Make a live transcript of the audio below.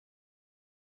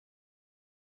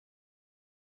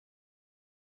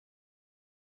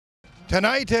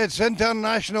Tonight it's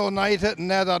international night at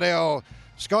Netherdale.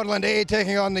 Scotland A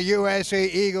taking on the USA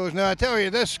Eagles. Now I tell you,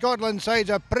 this Scotland side's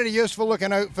a pretty useful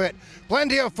looking outfit.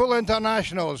 Plenty of full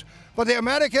internationals. But the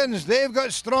Americans, they've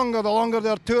got stronger the longer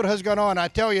their tour has gone on. I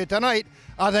tell you, tonight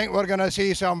I think we're going to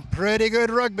see some pretty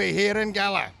good rugby here in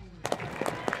Kellock.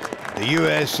 The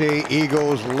USA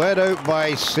Eagles led out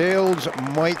by Sales,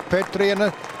 Mike Petrie, and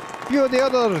a few of the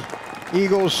other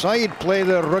Eagles side play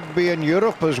their rugby in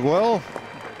Europe as well.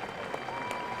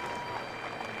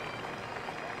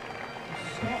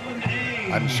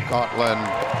 And Scotland,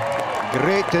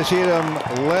 great to see them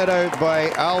led out by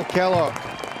Al Kellock.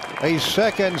 His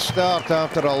second start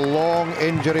after a long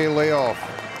injury layoff.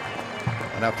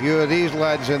 And a few of these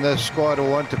lads in this squad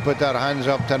will want to put their hands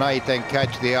up tonight and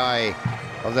catch the eye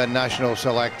of the national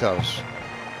selectors.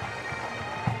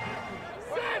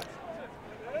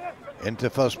 Into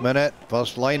first minute,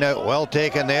 first line out, well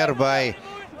taken there by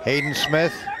Hayden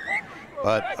Smith.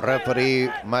 But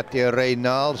referee Mathieu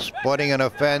Reynard spotting an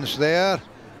offence there.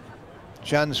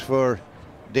 Chance for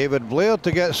David Blair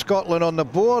to get Scotland on the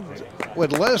board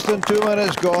with less than 2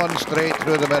 minutes gone, straight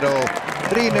through the middle.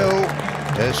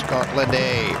 3-0 to Scotland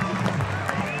A.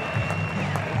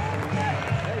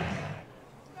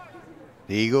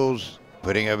 The Eagles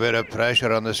putting a bit of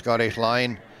pressure on the Scottish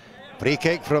line. Free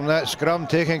kick from that scrum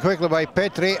taken quickly by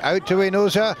Petrie, out to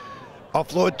Enosa.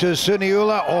 Offload to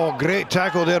Suniula. Oh, great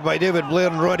tackle there by David Blair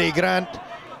and Roddy Grant.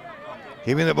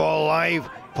 Keeping the ball alive.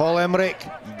 Paul Emmerich.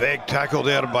 Big tackle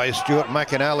there by Stuart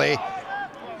McInally.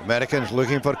 Americans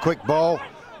looking for quick ball.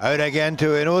 Out again to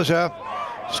Enosa.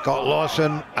 Scott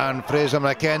Lawson and Fraser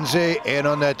McKenzie in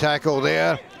on the tackle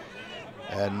there.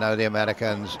 And now the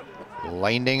Americans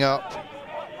lining up.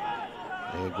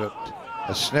 They've got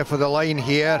a sniff of the line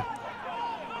here.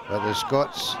 But the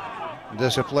Scots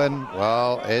discipline,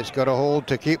 well, it's got a hold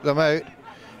to keep them out.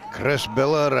 Chris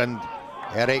Biller and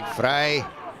Eric Fry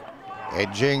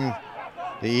edging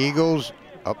the Eagles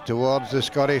up towards the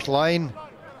Scottish line.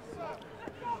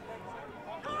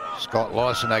 Scott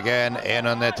Lawson again in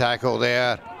on the tackle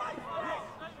there.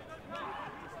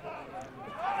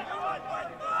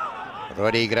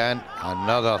 Roddy Grant,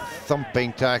 another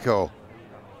thumping tackle.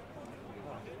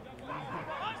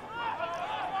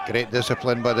 Great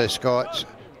discipline by the Scots.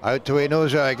 Out to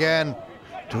Enosa again,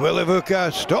 to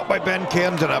Willivuka, stopped by Ben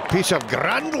Cairns, and a piece of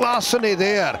grand larceny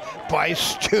there by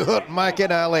Stuart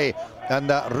McInally. And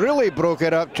that really broke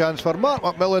it up. Chance for Mark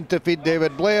McMillan to feed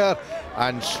David Blair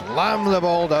and slam the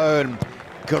ball down.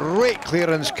 Great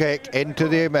clearance kick into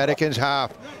the Americans'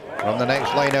 half. From the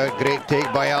next line out, great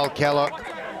take by Al Kellock.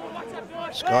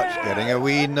 Scots getting a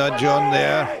wee nudge on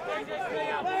there.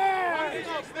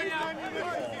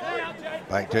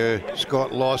 Back to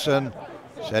Scott Lawson.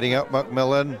 Setting up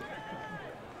McMillan.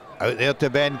 Out there to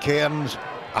Ben Cairns.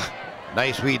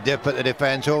 Nice wee dip at the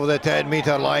defence over the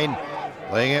 10-metre line.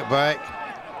 Laying it back.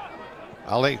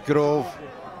 Alex Grove.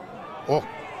 Oh,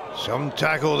 some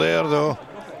tackle there though.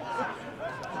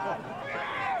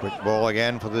 Quick ball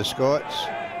again for the Scots.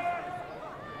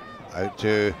 Out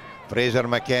to Fraser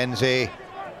McKenzie.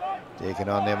 Taking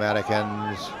on the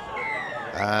Americans.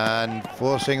 And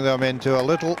forcing them into a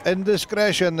little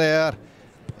indiscretion there.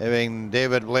 Giving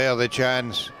David Blair the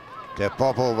chance to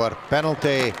pop over.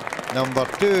 Penalty number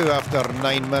 2 after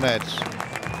 9 minutes.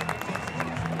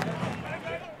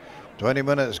 20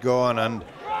 minutes gone, and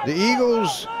the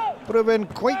Eagles proving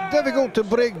quite difficult to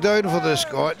break down for the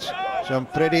Scots. Some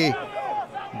pretty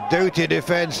doughty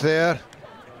defence there.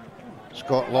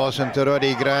 Scott Lawson to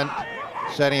Roddy Grant,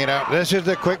 setting it up. This is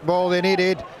the quick ball they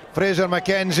needed. Fraser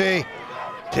McKenzie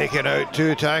taking out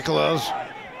 2 tacklers.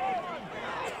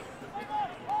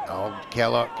 Old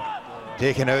Kellock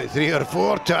taking out 3 or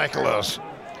 4 tacklers.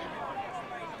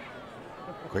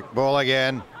 Quick ball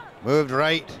again, moved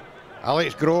right.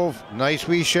 Alex Grove, nice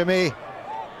wee shimmy.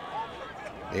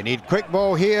 They need quick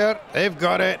ball here, they've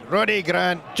got it. Roddy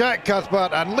Grant, Jack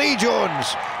Cuthbert and Lee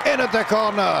Jones in at the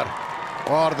corner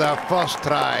for the first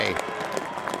try.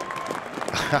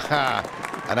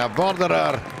 And a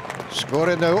borderer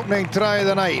scoring the opening try of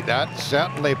the night. That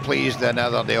certainly pleased the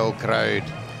Netherdale crowd.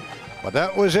 But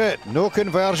that was it, no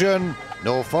conversion,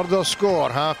 no further score.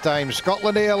 Half-time,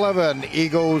 Scotland A 11,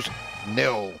 Eagles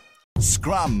 0.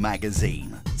 Scrum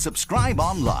Magazine. Subscribe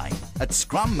online at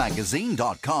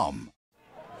scrummagazine.com.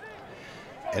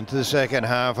 Into the second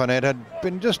half, and it had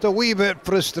been just a wee bit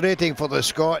frustrating for the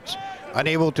Scots,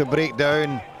 unable to break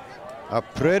down a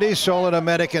pretty solid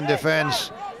American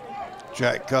defence.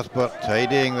 Jack Cuthbert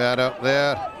tidying that up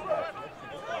there,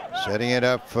 setting it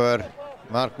up for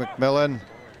Mark McMillan.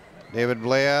 David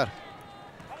Blair,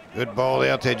 good ball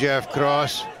there to Jeff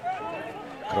Cross.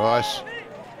 Cross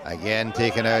Again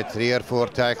taking out 3 or 4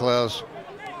 tacklers.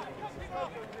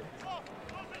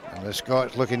 And the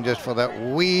Scots looking just for that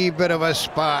wee bit of a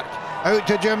spark. Out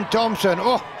to Jim Thompson.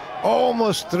 Oh,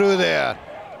 almost through there.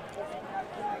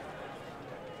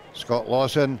 Scott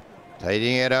Lawson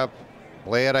tidying it up.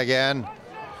 Blair again.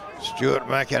 Stuart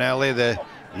McAnally, the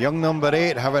young number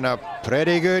 8, having a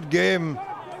pretty good game.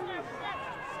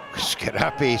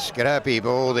 Scrappy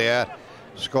ball there.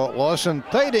 Scott Lawson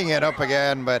tidying it up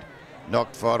again, but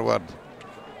knocked forward.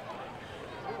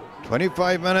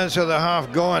 25 minutes of the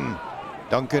half gone.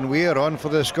 Duncan Weir on for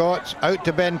the Scots. Out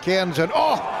to Ben Cairns, and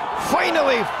oh,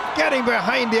 finally getting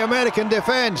behind the American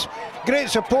defence. Great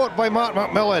support by Mark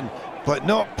McMillan, but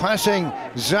not passing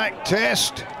Zach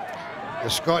Test. The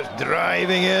Scots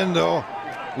driving in though,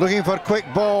 looking for quick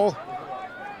ball.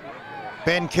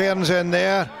 Ben Cairns in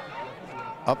there.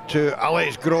 Up to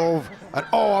Alex Grove, and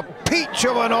oh, a peach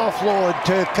of an offload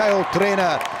to Kyle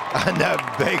Traynor, and a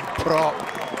big prop.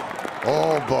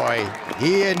 Oh boy,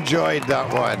 he enjoyed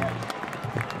that one.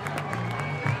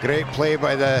 Great play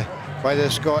by the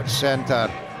Scots centre,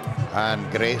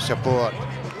 and great support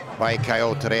by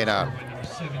Kyle Traynor.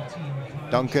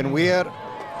 Duncan Weir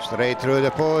straight through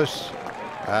the post,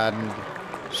 and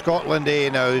Scotland A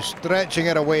now stretching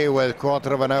it away with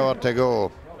 1/4 of an hour to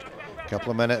go.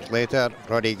 Couple of minutes later,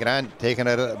 Roddy Grant taking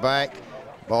it at the back.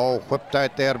 Ball whipped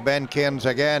out there, Ben Cairns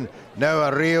again. Now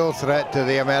a real threat to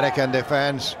the American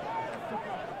defence.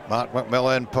 Mark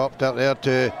McMillan popped up there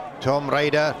to Tom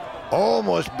Ryder,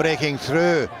 almost breaking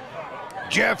through.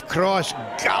 Jeff Cross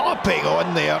galloping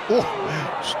on there.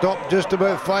 Oh, stopped just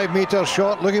about 5 metres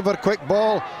short, looking for quick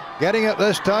ball. Getting it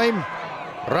this time.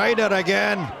 Ryder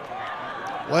again,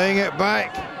 laying it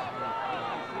back.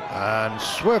 And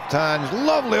swift hands,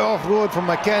 lovely off-road from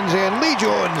Mackenzie, and Lee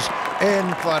Jones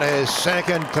in for his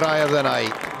 2nd try of the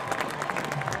night.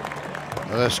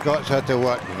 The Scots had to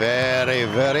work very,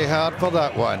 very hard for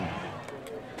that one.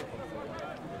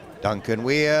 Duncan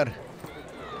Weir,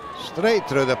 straight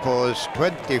through the post,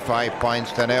 25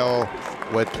 points to 0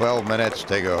 with 12 minutes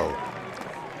to go.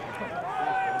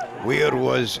 Weir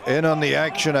was in on the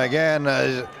action again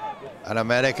as an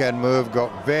American move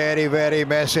got very, very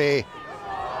messy.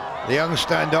 The young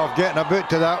standoff getting a boot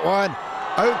to that one.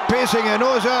 Outpacing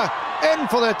Enosa, in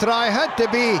for the try, had to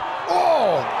be,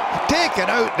 oh, taken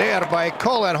out there by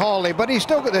Colin Hawley, but he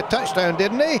still got the touchdown,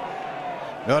 didn't he?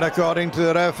 Not according to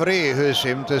the referee, who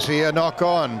seemed to see a knock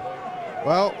on.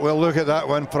 Well, we'll look at that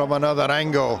one from another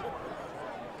angle.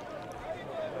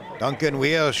 Duncan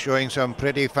Weir showing some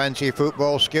pretty fancy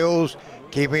football skills,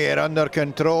 keeping it under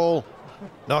control.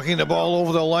 Knocking the ball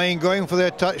over the line, going for the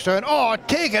touchdown. Oh,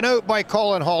 taken out by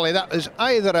Colin Hawley. That is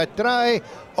either a try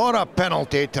or a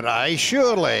penalty try,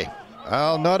 surely.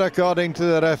 Well, not according to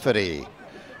the referee.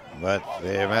 But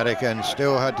the Americans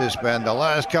still had to spend the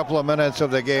last couple of minutes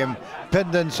of the game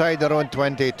pinned inside their own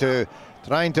 22,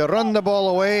 trying to run the ball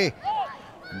away.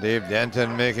 Dave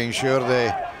Denton making sure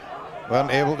they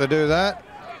weren't able to do that.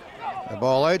 The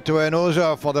ball out to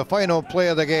Enosa for the final play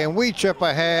of the game. Wee chip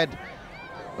ahead.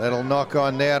 Little knock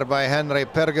on there by Henry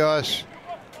Pyrgos,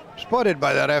 spotted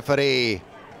by the referee,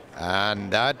 and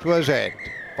that was it.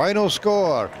 Final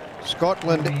score,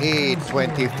 Scotland A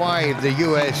 25, the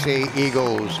USA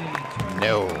Eagles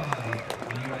 0.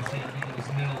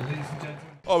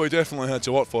 Oh, we definitely had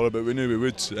to work for it, but we knew we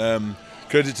would.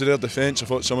 Credit to their defence, I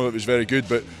thought some of it was very good,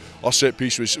 but our set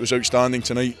piece was outstanding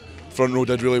tonight. Front row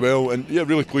did really well, and yeah,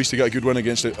 really pleased to get a good win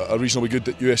against a reasonably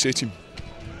good USA team.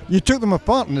 You took them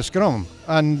apart in the scrum,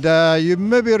 and you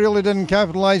maybe really didn't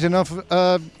capitalise enough,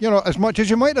 as much as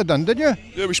you might have done, did you?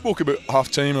 Yeah, we spoke about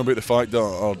half-time about the fact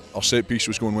that our set piece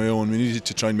was going well, and we needed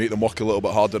to try and make them work a little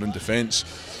bit harder in defence.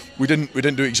 We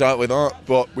didn't do exactly that,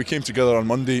 but we came together on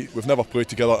Monday. We've never played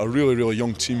together. A really, really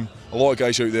young team. A lot of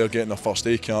guys out there getting their first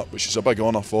A cap, which is a big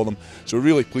honour for them. So we're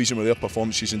really pleased with their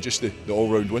performances and just the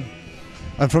all-round win.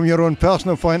 And from your own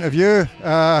personal point of view,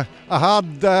 a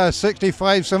hard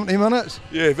 65, 70 minutes?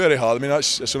 Yeah, very hard. I mean,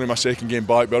 it's only my 2nd game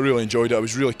back, but I really enjoyed it. I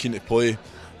was really keen to play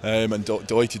and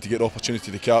delighted to get the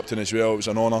opportunity to captain as well. It was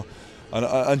an honour, and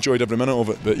I enjoyed every minute of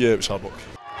it, but yeah, it was hard work.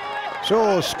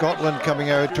 So Scotland coming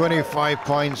out 25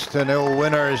 points to 0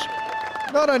 winners.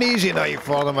 Not an easy night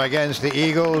for them against the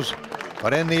Eagles,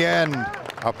 but in the end,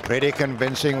 a pretty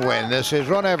convincing win. This is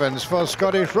Ron Evans for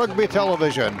Scottish Rugby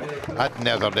Television at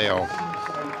Netherdale.